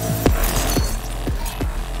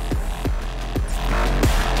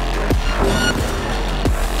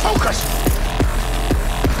 Focus!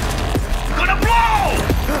 Gonna blow!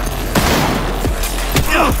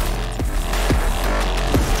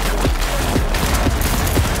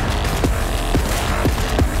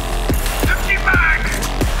 Empty mag!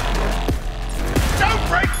 Don't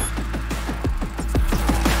break!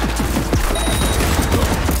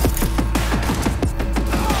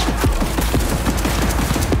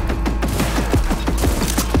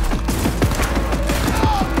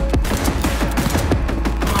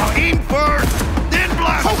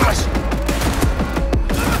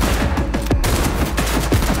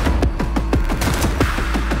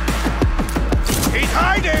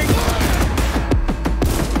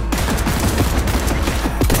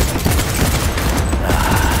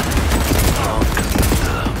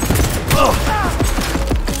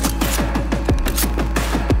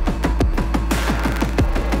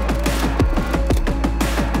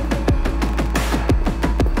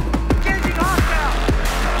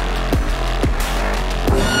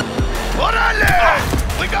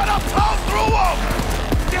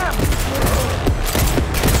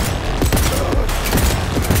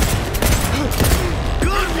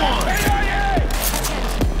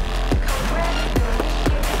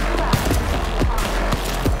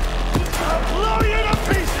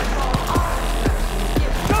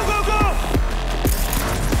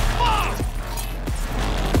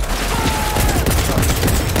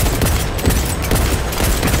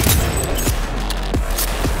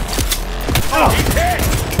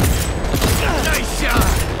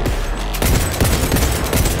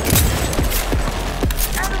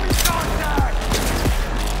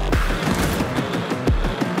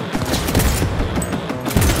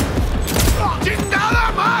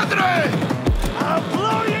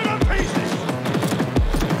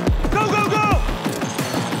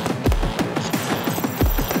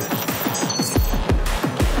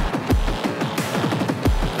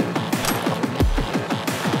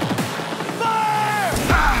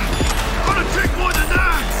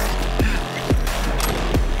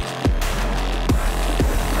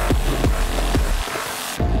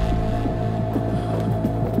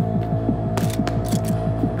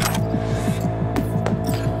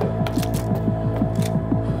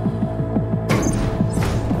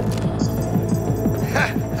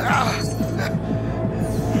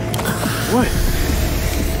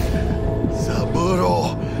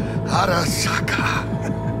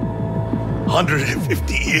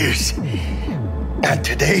 150 years. And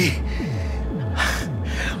today,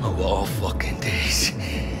 of all fucking days,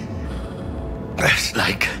 that's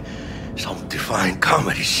like some divine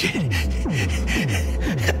comedy shit.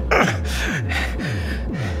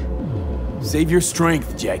 Save your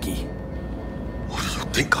strength, Jackie. What do you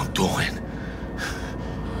think I'm doing?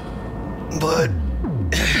 But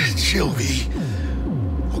Sylvie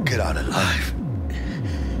will get out alive.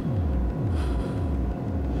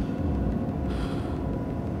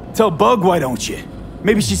 Tell Bug, why don't you?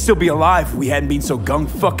 Maybe she'd still be alive if we hadn't been so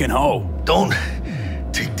gung-fucking-ho. Don't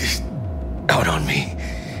take this out on me.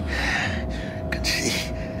 Can see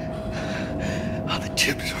how the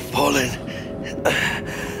chips are falling.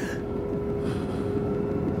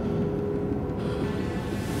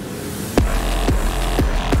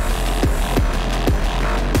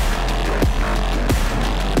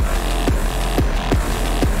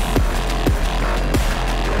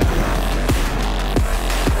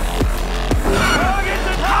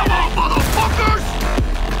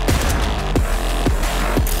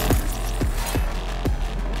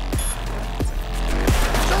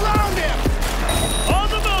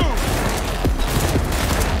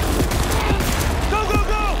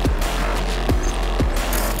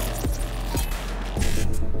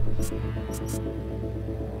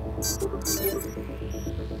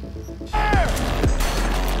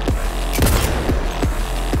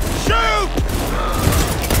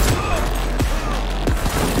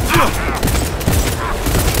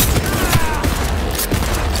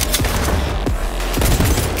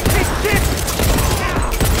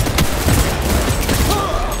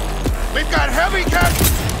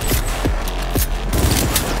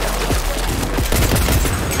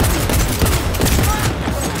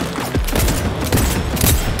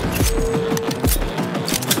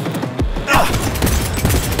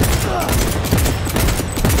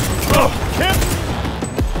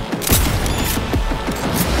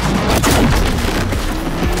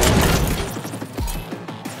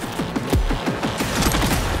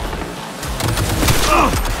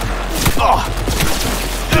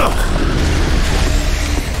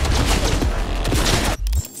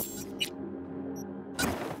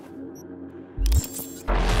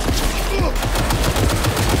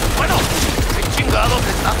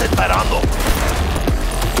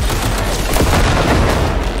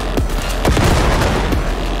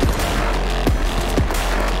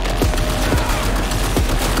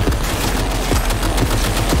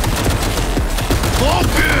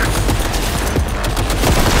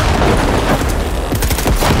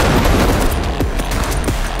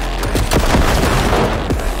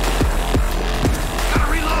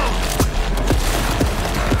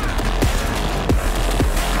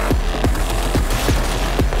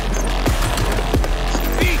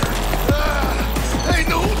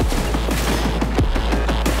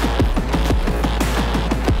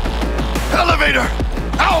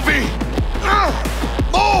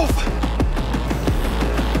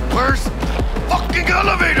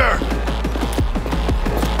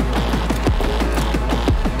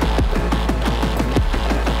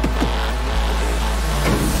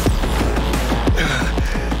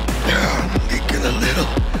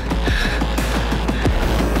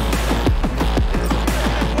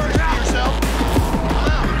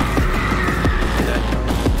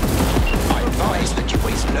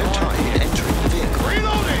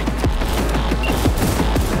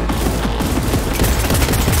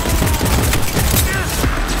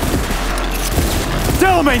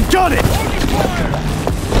 Got it!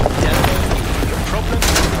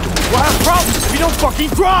 We'll have problems if we don't fucking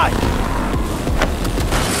drive!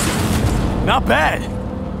 Not bad.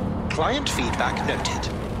 Client feedback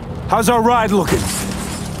noted. How's our ride looking?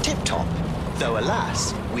 Tip-top. Though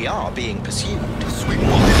alas, we are being pursued. Sweet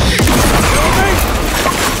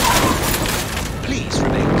Please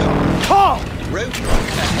remain calm. Calm! Roadblock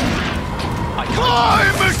ahead. I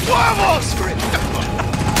can't for it.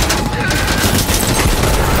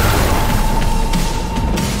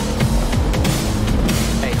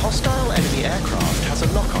 Hostile enemy aircraft has a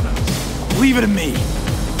lock on us. Leave it to me.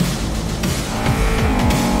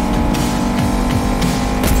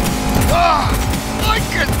 Why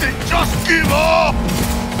can't they just give up?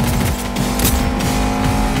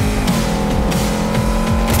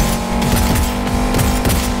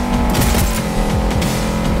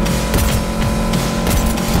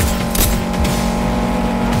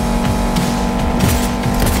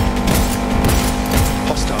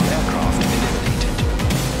 Hostile aircraft eliminated.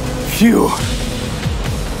 Phew.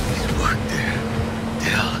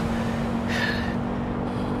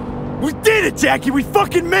 We did it, Jackie! We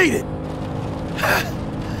fucking made it!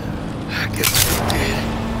 I guess we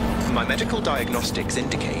did. My Medical diagnostics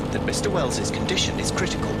indicate that Mr. Wells's condition is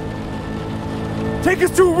critical. Take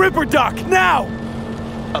us to Ripper Dock, now!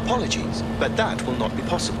 Apologies, but that will not be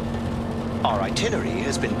possible. Our itinerary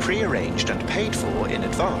has been pre-arranged and paid for in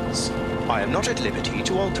advance. I am not at liberty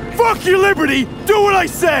to alter it. Fuck your liberty! Do what I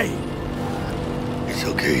say! It's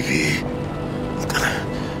okay, V.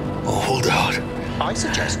 Oh, hold out. I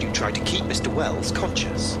suggest you try to keep Mr. Wells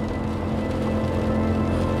conscious.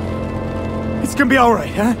 It's gonna be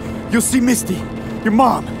alright, huh? You'll see Misty, your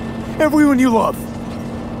mom, everyone you love.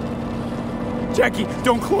 Jackie,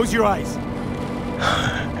 don't close your eyes.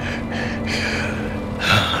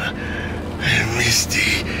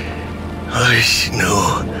 Misty. Oh, she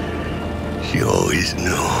knew. She always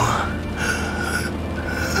knew.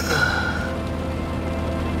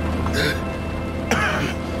 The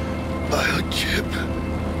biochip.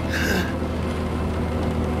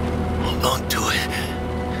 Hold on to it.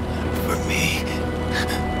 For me.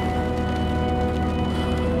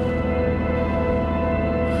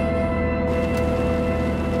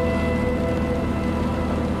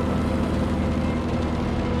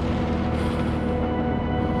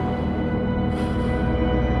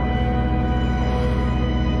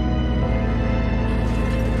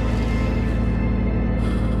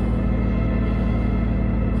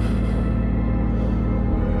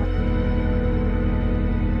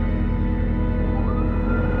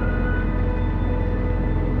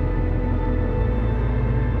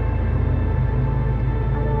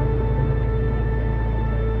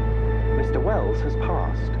 Has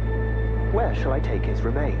passed. Where shall I take his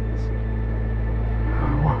remains?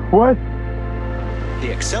 What? The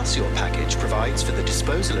Excelsior package provides for the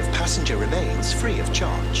disposal of passenger remains free of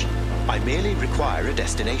charge. I merely require a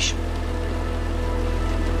destination.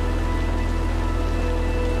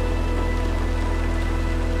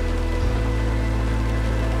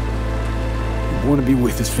 I want to be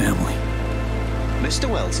with his family. Mr.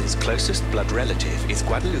 Wells's closest blood relative is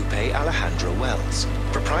Guadalupe Alejandra Wells,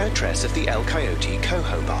 proprietress of the El Coyote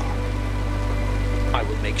Coho Bar. I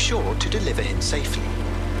will make sure to deliver him safely.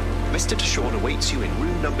 Mr. Deshawn awaits you in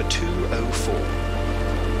room number 204.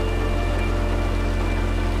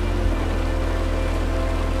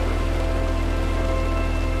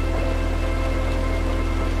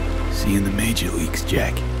 See you in the major leagues,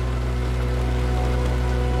 Jack.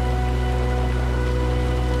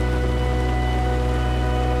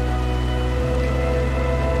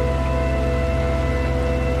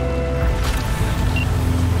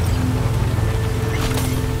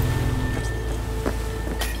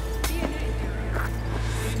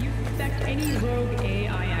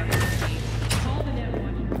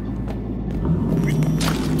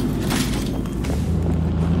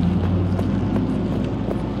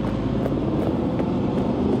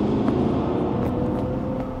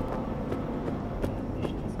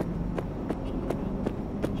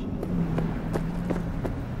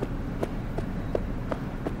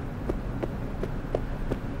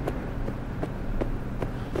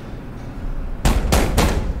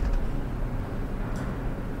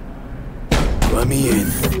 Let me in.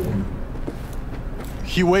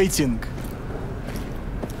 He waiting.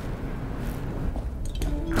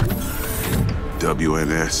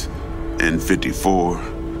 WNS,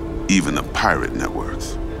 N54, even the pirate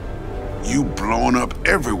networks. You blowing up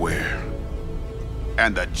everywhere.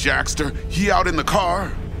 And the Jackster, he out in the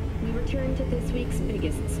car? We return to this week's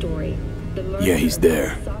biggest story. The murder Yeah, he's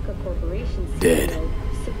there. of Arasaka Corporation Dead. CEO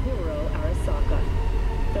Saburo Arasaka,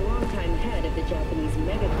 the longtime head of the Japanese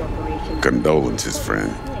megacorporation. Condolences,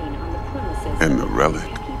 friend. And the relic.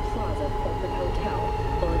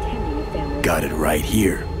 Got it right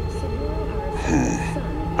here.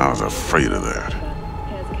 I was afraid of that.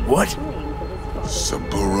 What?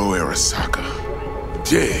 Saburo Arasaka.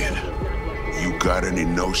 Dead. You got any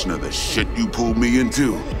notion of the shit you pulled me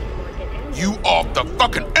into? You off the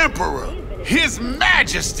fucking Emperor! His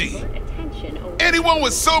Majesty! Anyone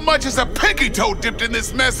with so much as a pinky toe dipped in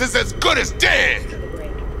this mess is as good as dead!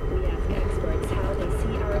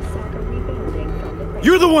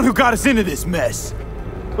 You're the one who got us into this mess.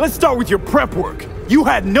 Let's start with your prep work. You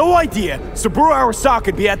had no idea Saburo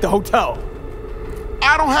Arasaka'd be at the hotel.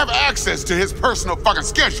 I don't have access to his personal fucking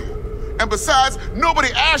schedule. And besides,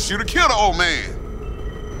 nobody asked you to kill the old man.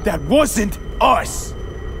 That wasn't us.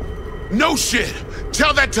 No shit.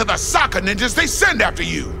 Tell that to the soccer ninjas they send after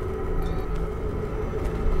you.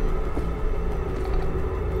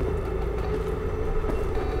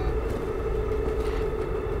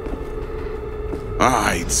 All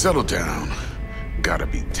right, settle down. Gotta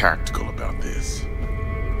be tactical about this.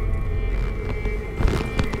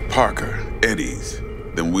 Parker, Eddie's.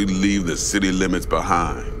 Then we leave the city limits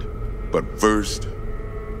behind. But first,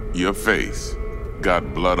 Your face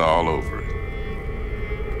got blood all over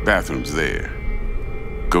it. Bathroom's there.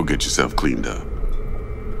 Go get yourself cleaned up.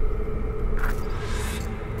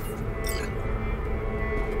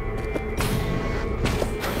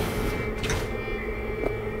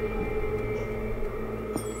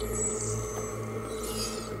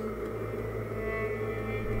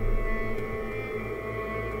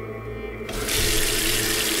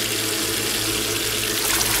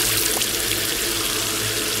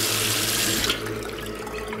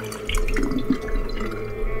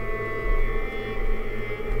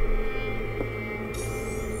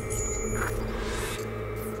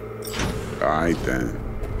 All right, then.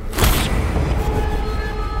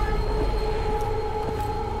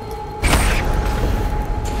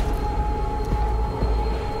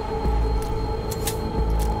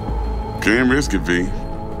 Can't risk it, V.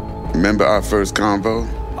 Remember our first convo?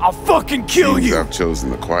 I'll fucking kill Seems you! I've chosen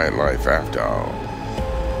the quiet life after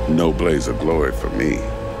all. No blaze of glory for me.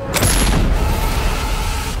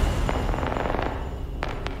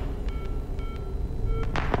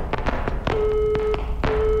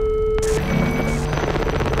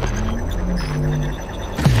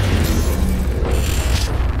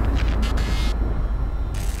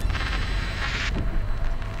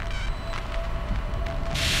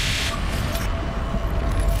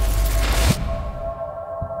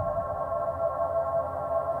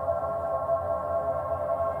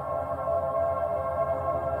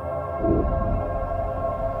 You